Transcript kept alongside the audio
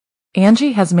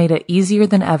Angie has made it easier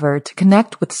than ever to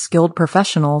connect with skilled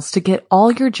professionals to get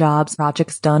all your jobs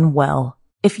projects done well.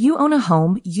 If you own a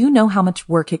home, you know how much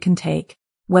work it can take,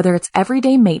 whether it's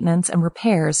everyday maintenance and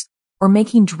repairs or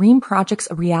making dream projects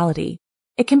a reality.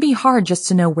 It can be hard just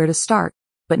to know where to start,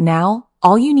 but now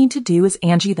all you need to do is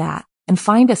Angie that and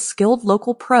find a skilled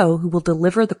local pro who will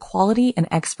deliver the quality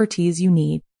and expertise you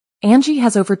need. Angie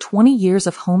has over 20 years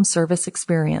of home service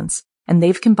experience, and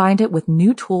they've combined it with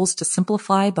new tools to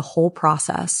simplify the whole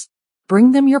process.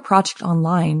 Bring them your project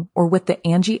online or with the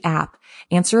Angie app,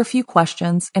 answer a few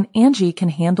questions, and Angie can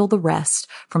handle the rest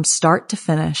from start to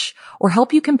finish, or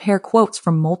help you compare quotes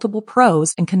from multiple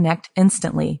pros and connect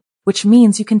instantly, which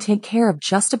means you can take care of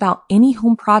just about any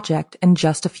home project in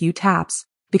just a few taps.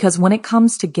 Because when it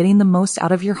comes to getting the most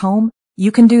out of your home,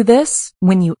 you can do this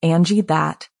when you Angie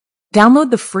that.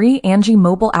 Download the free Angie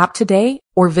mobile app today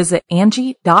or visit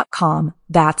Angie.com.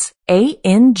 That's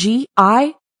ANGI.com.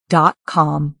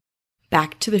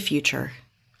 Back to the Future.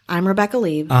 I'm Rebecca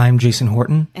Leib. I'm Jason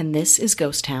Horton. And this is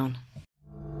Ghost Town.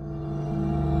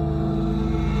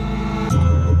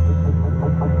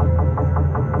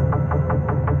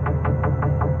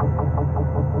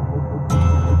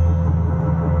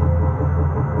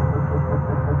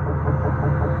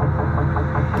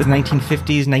 The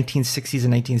 1950s, 1960s,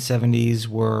 and 1970s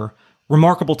were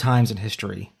remarkable times in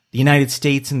history. The United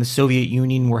States and the Soviet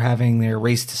Union were having their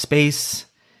race to space,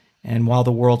 and while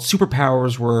the world's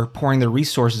superpowers were pouring their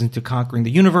resources into conquering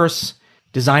the universe,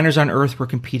 designers on Earth were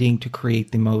competing to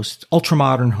create the most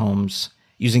ultramodern homes,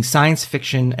 using science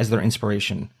fiction as their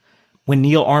inspiration. When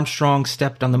Neil Armstrong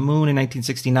stepped on the moon in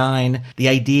 1969, the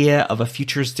idea of a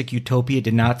futuristic utopia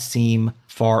did not seem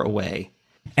far away.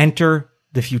 Enter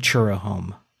the Futura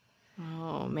home.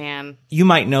 Oh, man. You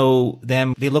might know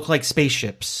them. They look like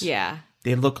spaceships. Yeah.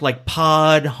 They look like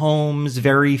pod homes,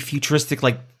 very futuristic,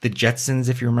 like the Jetsons,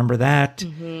 if you remember that.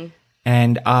 Mm-hmm.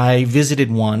 And I visited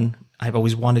one. I've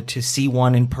always wanted to see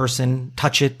one in person,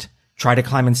 touch it, try to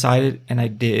climb inside it, and I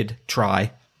did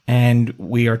try. And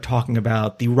we are talking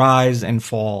about the rise and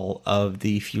fall of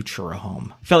the Futura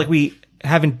home. I felt like we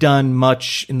haven't done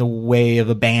much in the way of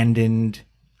abandoned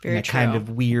Very that true. kind of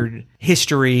weird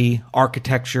history,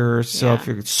 architecture. So if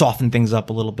you could soften things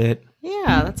up a little bit.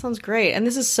 Yeah, that sounds great. And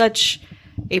this is such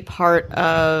a part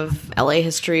of LA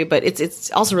history, but it's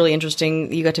also really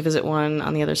interesting. You got to visit one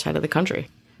on the other side of the country.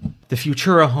 The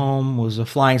Futura home was a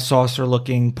flying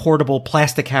saucer-looking portable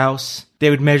plastic house. They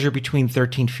would measure between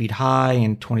 13 feet high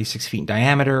and 26 feet in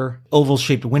diameter,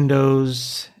 oval-shaped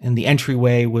windows, and the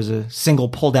entryway was a single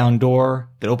pull-down door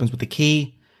that opens with a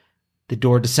key. The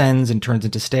door descends and turns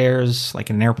into stairs, like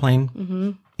in an airplane.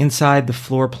 Mm-hmm. Inside, the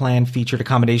floor plan featured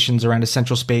accommodations around a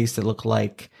central space that looked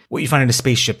like what you find in a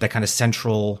spaceship, that kind of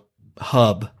central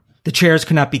hub. The chairs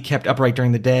could not be kept upright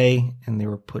during the day, and they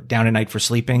were put down at night for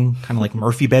sleeping, kind of like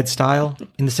Murphy bed style.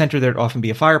 In the center, there'd often be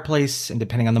a fireplace, and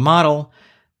depending on the model,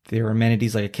 there were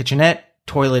amenities like a kitchenette,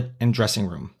 toilet, and dressing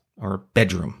room, or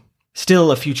bedroom.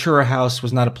 Still, a Futura house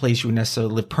was not a place you would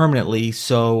necessarily live permanently,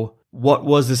 so what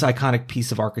was this iconic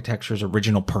piece of architecture's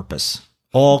original purpose?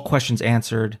 All questions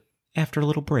answered after a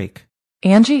little break.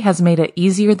 Angie has made it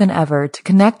easier than ever to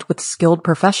connect with skilled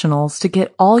professionals to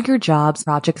get all your jobs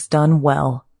projects done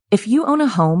well. If you own a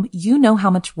home, you know how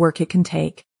much work it can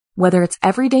take, whether it's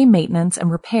everyday maintenance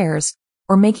and repairs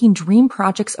or making dream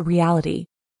projects a reality.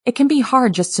 It can be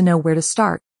hard just to know where to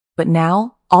start, but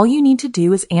now all you need to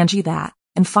do is Angie that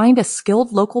and find a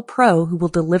skilled local pro who will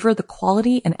deliver the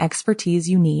quality and expertise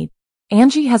you need.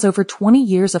 Angie has over 20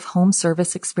 years of home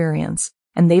service experience,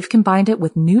 and they've combined it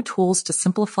with new tools to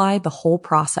simplify the whole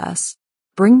process.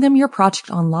 Bring them your project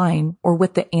online or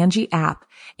with the Angie app,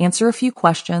 answer a few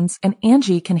questions, and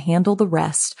Angie can handle the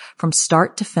rest from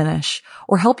start to finish,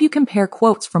 or help you compare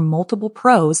quotes from multiple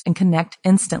pros and connect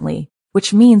instantly,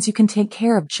 which means you can take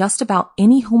care of just about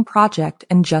any home project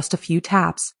in just a few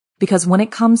taps. Because when it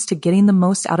comes to getting the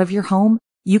most out of your home,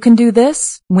 you can do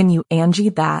this when you Angie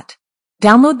that.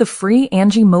 Download the free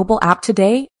Angie mobile app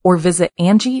today or visit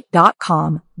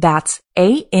Angie.com. That's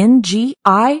ANGI.com.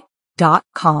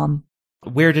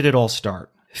 Where did it all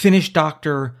start? Finnish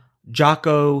doctor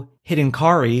Jaakko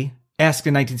Hidinkaari asked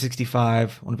in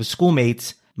 1965 one of his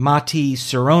schoolmates, Matti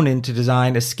Suronen, to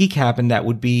design a ski cabin that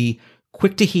would be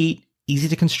quick to heat, easy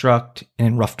to construct, and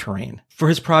in rough terrain. For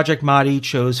his project, Matti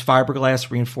chose fiberglass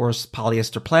reinforced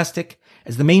polyester plastic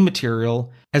as the main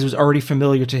material, as was already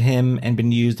familiar to him and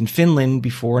been used in Finland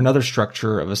before another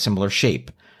structure of a similar shape.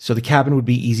 So the cabin would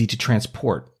be easy to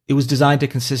transport. It was designed to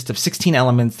consist of 16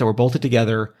 elements that were bolted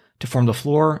together to form the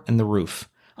floor and the roof.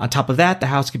 On top of that, the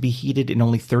house could be heated in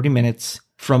only 30 minutes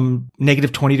from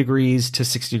 -20 degrees to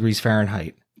 60 degrees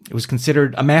Fahrenheit. It was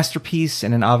considered a masterpiece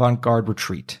and an avant-garde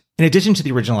retreat. In addition to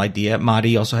the original idea,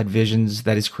 Mahdi also had visions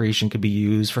that his creation could be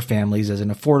used for families as an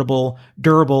affordable,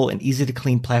 durable, and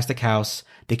easy-to-clean plastic house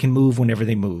they can move whenever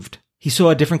they moved. He saw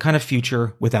a different kind of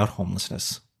future without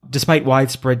homelessness. Despite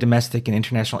widespread domestic and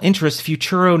international interest,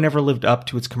 Futuro never lived up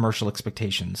to its commercial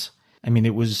expectations. I mean,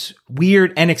 it was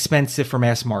weird and expensive for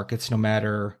mass markets, no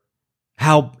matter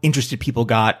how interested people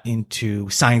got into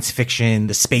science fiction,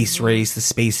 the space race, the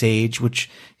space age, which,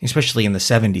 especially in the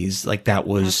 70s, like that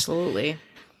was... Absolutely.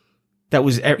 That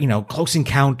was, Close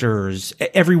Encounters,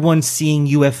 everyone seeing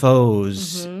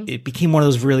UFOs. Mm-hmm. It became one of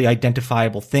those really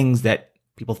identifiable things that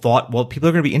people thought, well, people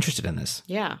are going to be interested in this.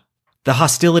 Yeah. The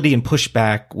hostility and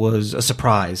pushback was a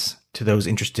surprise to those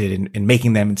interested in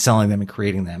making them and selling them and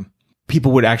creating them.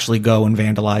 People would actually go and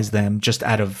vandalize them just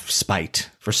out of spite.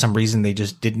 For some reason, they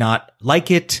just did not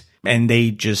like it. And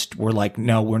they just were like,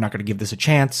 no, we're not going to give this a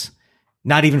chance.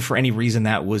 Not even for any reason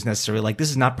that was necessarily like, this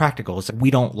is not practical. It's like,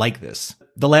 we don't like this.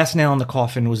 The last nail in the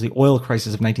coffin was the oil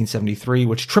crisis of 1973,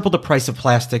 which tripled the price of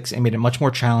plastics and made it much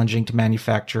more challenging to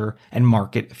manufacture and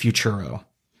market Futuro.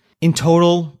 In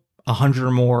total, 100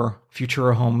 or more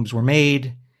Futuro homes were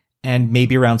made, and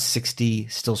maybe around 60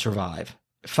 still survive.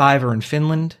 5 are in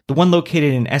Finland. The one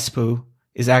located in Espoo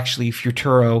is actually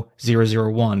Futuro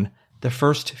 001, the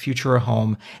first Futuro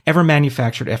home ever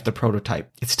manufactured after the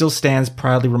prototype. It still stands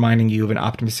proudly reminding you of an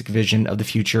optimistic vision of the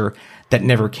future that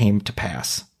never came to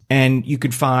pass. And you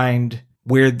could find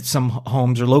where some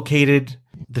homes are located.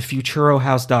 The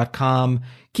futurohouse.com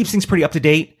keeps things pretty up to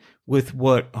date with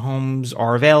what homes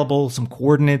are available, some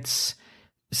coordinates.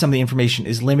 Some of the information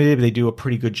is limited, but they do a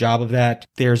pretty good job of that.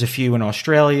 There's a few in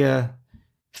Australia,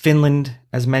 Finland,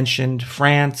 as mentioned,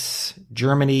 France,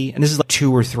 Germany, and this is like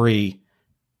 2 or 3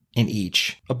 in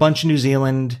each. A bunch in New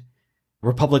Zealand,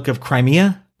 Republic of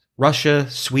Crimea, Russia,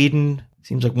 Sweden,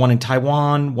 seems like 1 in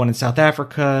Taiwan, 1 in South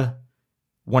Africa,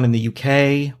 1 in the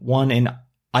UK, 1 in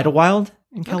Idlewild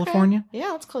in California. Okay.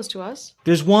 Yeah, that's close to us.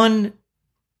 There's one,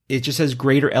 it just says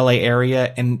Greater LA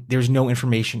area, and there's no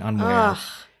information on where. Ugh.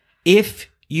 If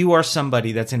you are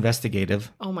somebody that's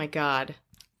investigative, Oh my God.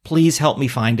 please help me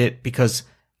find it, because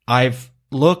I've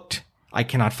looked, I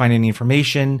cannot find any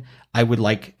information. I would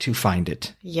like to find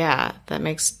it. Yeah, that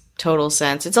makes total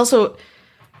sense. It's also,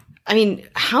 I mean,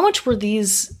 how much did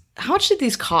these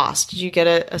cost? Did you get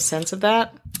a sense of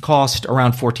that? Cost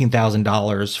around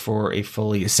 $14,000 for a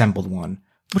fully assembled one,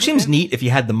 which seems neat if you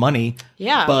had the money.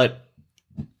 Yeah. But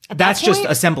that's that just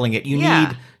point, assembling it. You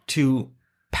need to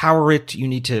power it. You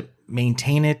need to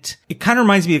maintain it. It kind of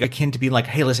reminds me of akin to being like,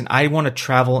 hey, listen, I want to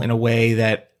travel in a way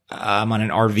that I'm on an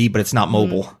RV, but it's not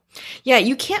mobile. Yeah,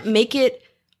 you can't make it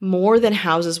more than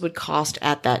houses would cost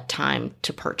at that time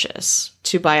to purchase.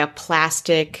 To buy a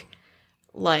plastic,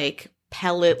 like,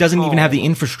 pellet Doesn't even home. have the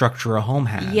infrastructure a home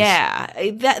has.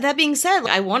 Yeah. That being said,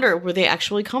 I wonder, were they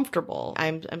actually comfortable?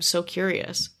 I'm so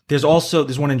curious. There's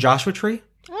one in Joshua Tree.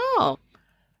 Oh.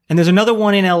 And there's another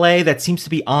one in LA that seems to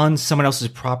be on someone else's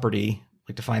property.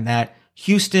 I'd like to find that.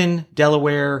 Houston,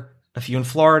 Delaware, a few in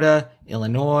Florida,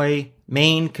 Illinois,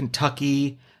 Maine,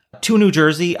 Kentucky, 2 New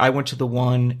Jersey. I went to the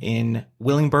one in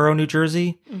Willingboro, New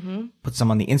Jersey. Mm-hmm. Put some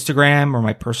on the Instagram, or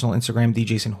my personal Instagram, D.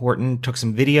 Jason Horton. Took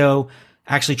some video.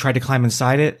 Actually tried to climb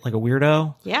inside it like a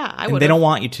weirdo. Yeah, I would. would. They don't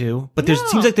want you to. But it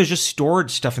seems like there's just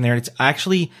storage stuff in there. It's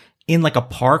actually in like a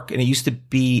park, and it used to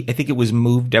be, I think it was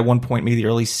moved at one point, maybe the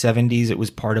early 70s. It was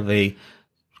part of a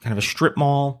kind of a strip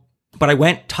mall. But I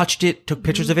went, touched it, took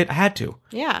pictures of it. I had to.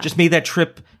 Yeah. Just made that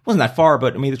trip. It wasn't that far,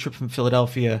 but I made the trip from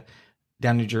Philadelphia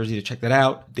down to New Jersey to check that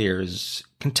out. There's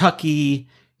Kentucky,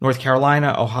 North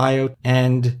Carolina, Ohio,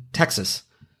 and Texas.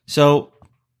 So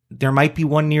there might be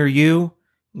one near you.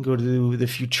 You can go to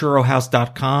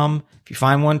thefuturohouse.com. If you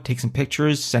find one, take some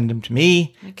pictures, send them to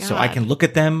me so I can look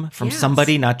at them from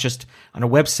somebody, not just on a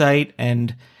website.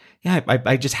 And yeah,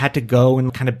 I just had to go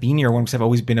and kind of be near one because I've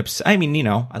always been obsessed. I mean,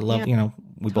 I love,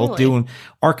 we both do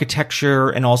architecture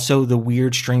and also the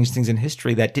weird, strange things in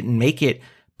history that didn't make it,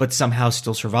 but somehow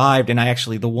still survived. And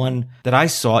the one that I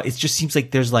saw, it just seems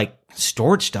like there's like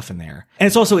storage stuff in there. And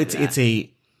it's also, it's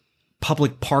a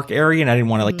public park area, and I didn't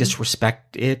want to like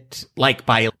disrespect it, like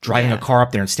by driving a car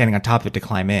up there and standing on top of it to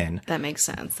climb in. That makes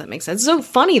sense. It's so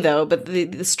funny though, but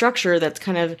the structure that's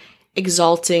kind of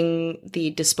exalting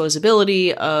the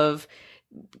disposability of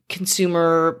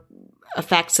consumer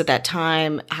effects at that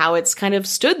time, how it's kind of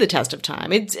stood the test of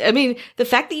time. The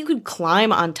fact that you could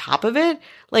climb on top of it,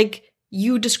 like,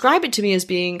 you describe it to me as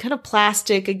being kind of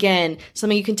plastic, again,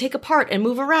 something you can take apart and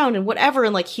move around and whatever,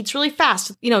 and like heats really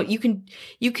fast. You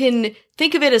can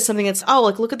think of it as something that's,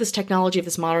 like, look at this technology of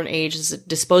this modern age. It's a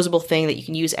disposable thing that you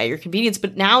can use at your convenience.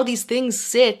 But now these things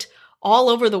sit all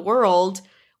over the world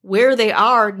where they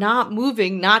are not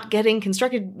moving, not getting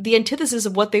constructed, the antithesis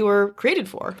of what they were created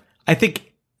for. I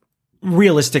think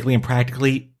realistically and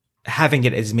practically, having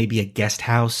it as maybe a guest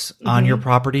house on your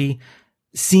property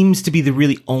seems to be the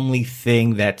really only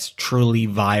thing that's truly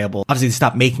viable. Obviously, they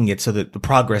stopped making it so that the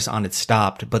progress on it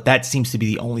stopped, but that seems to be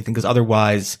the only thing, because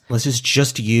otherwise, unless it's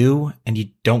just you and you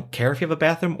don't care if you have a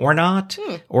bathroom or not,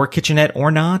 or a kitchenette or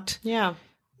not. Yeah.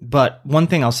 But one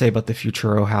thing I'll say about the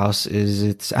Futuro house is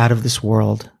it's out of this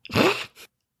world.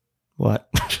 What?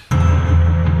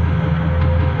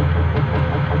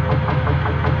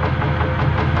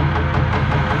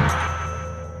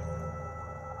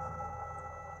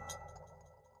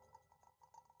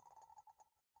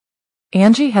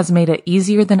 Angie has made it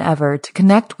easier than ever to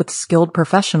connect with skilled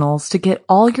professionals to get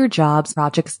all your jobs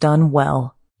projects done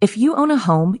well. If you own a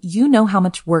home, you know how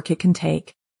much work it can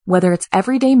take, whether it's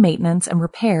everyday maintenance and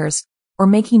repairs or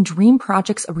making dream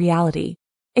projects a reality.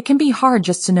 It can be hard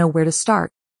just to know where to start,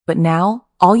 but now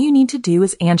all you need to do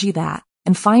is Angie that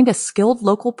and find a skilled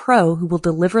local pro who will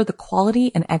deliver the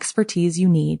quality and expertise you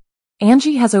need.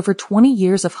 Angie has over 20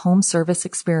 years of home service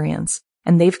experience,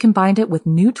 and they've combined it with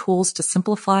new tools to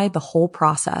simplify the whole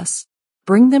process.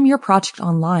 Bring them your project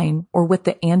online or with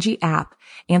the Angie app,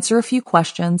 answer a few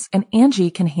questions, and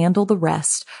Angie can handle the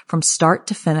rest from start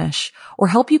to finish, or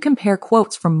help you compare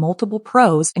quotes from multiple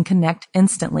pros and connect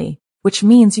instantly, which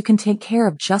means you can take care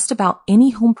of just about any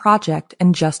home project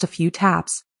in just a few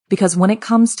taps. Because when it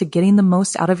comes to getting the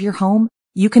most out of your home,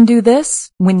 you can do this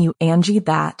when you Angie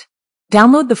that.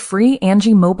 Download the free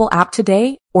Angie mobile app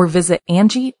today or visit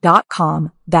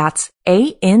Angie.com. That's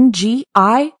ANGI.com.